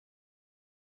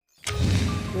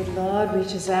good Lord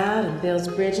reaches out and builds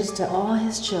bridges to all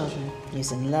his children,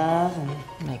 using love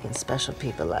and making special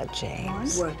people like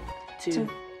James. 1, 2,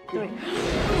 3.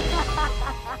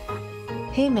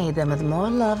 He made them with more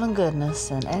love and goodness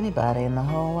than anybody in the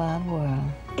whole wide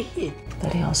world.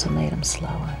 But he also made them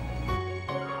slower.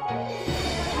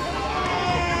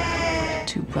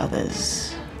 2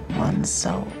 brothers, 1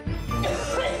 soul.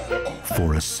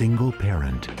 For a single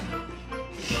parent,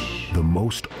 the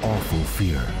most awful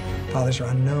fear. Fathers are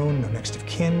unknown, no next of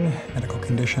kin, medical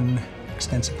condition,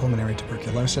 extensive pulmonary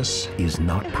tuberculosis. Is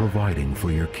not providing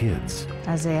for your kids.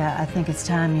 Isaiah, I think it's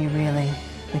time you really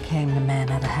became the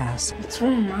man of the house. What's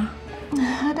wrong, Ma?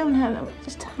 I don't have that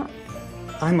much time.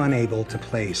 I'm unable to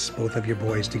place both of your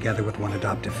boys together with one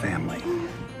adoptive family.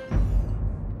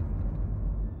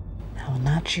 I will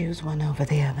not choose one over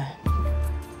the other.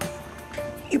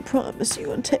 You promise you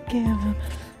will take care of him.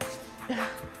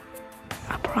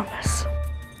 I promise. I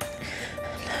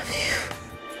love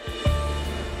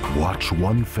you. Watch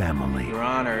One Family. Your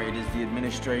Honor, it is the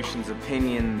administration's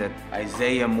opinion that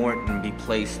Isaiah Morton be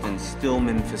placed in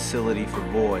Stillman Facility for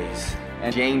Boys,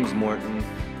 and James Morton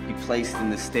be placed in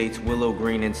the state's Willow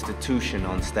Green Institution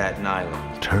on Staten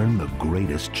Island. Turn the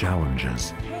greatest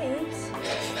challenges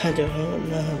I don't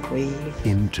know, please.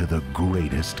 into the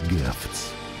greatest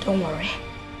gifts. Don't worry.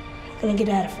 I'm gonna get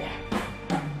out of here.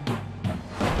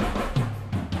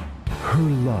 Her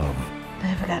love. They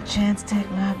ever got a chance to take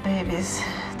my babies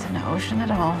to the ocean at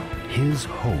all? His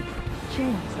hope.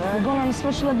 James, we're going on a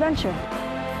special adventure.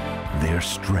 Their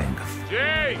strength.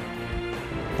 Jay!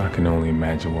 I can only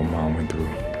imagine what Mom went through.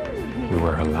 We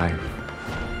were her life.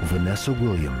 Vanessa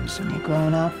Williams. When you're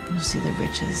growing up, you'll see the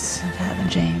riches of having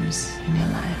James in your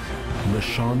life.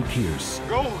 Nashawn Kearse.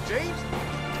 Go, James!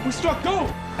 We struck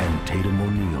gold! And Tatum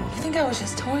ONeal. I think I was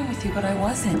just toying with you, but I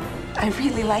wasn't. I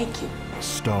really like you.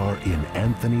 Star in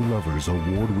Anthony Lover's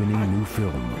award-winning new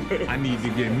film. I need to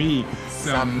get me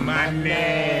some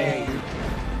money!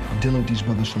 I'm dealing with these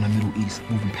brothers from the Middle East,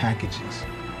 moving packages.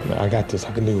 I got this.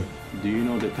 I can do it. Do you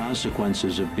know the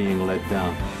consequences of being let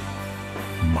down?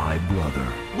 My Brother.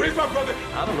 Where's my brother?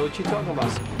 I don't know what you're talking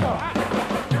about.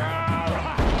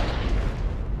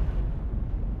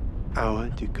 I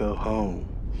want to go home.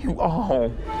 You are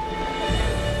home.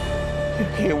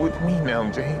 You're here with me now,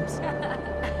 James.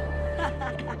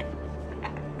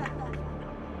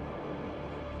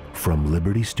 From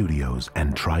Liberty Studios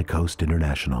and Tri-Coast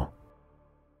International.